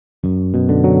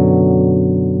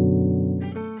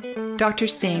Dr.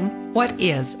 Singh, what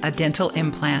is a dental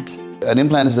implant? An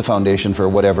implant is the foundation for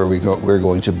whatever we're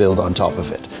going to build on top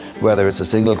of it, whether it's a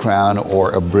single crown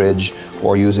or a bridge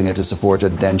or using it to support a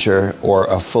denture or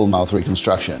a full mouth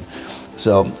reconstruction.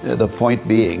 So the point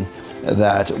being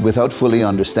that without fully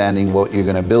understanding what you're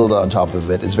going to build on top of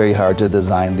it, it's very hard to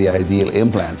design the ideal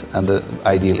implant and the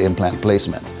ideal implant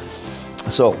placement.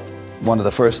 So one of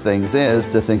the first things is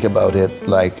to think about it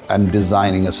like I'm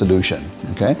designing a solution,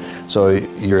 okay? So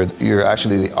you're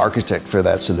actually the architect for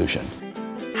that solution.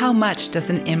 How much does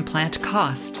an implant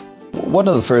cost? One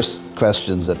of the first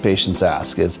questions that patients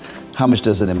ask is, how much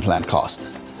does an implant cost?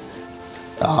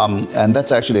 And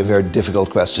that's actually a very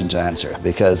difficult question to answer,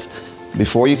 because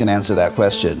before you can answer that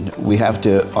question, we have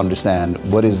to understand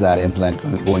what is that implant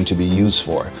going to be used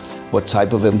for? What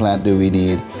type of implant do we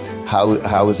need?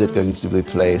 How is it going to be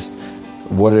placed?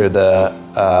 What are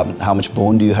how much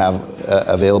bone do you have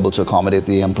available to accommodate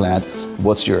the implant?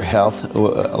 What's your health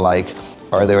like?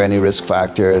 Are there any risk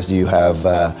factors? Do you have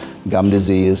gum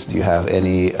disease? Do you have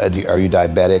any? Are you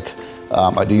diabetic?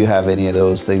 Or do you have any of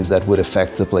those things that would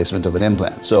affect the placement of an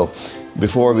implant? So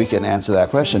before we can answer that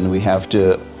question, we have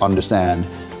to understand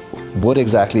what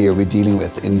exactly are we dealing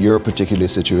with in your particular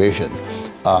situation.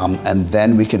 And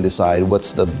then we can decide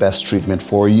what's the best treatment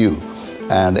for you.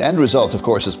 And the end result, of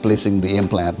course, is placing the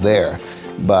implant there.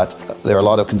 But there are a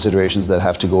lot of considerations that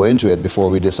have to go into it before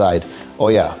we decide, oh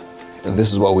yeah,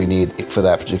 this is what we need for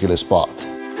that particular spot.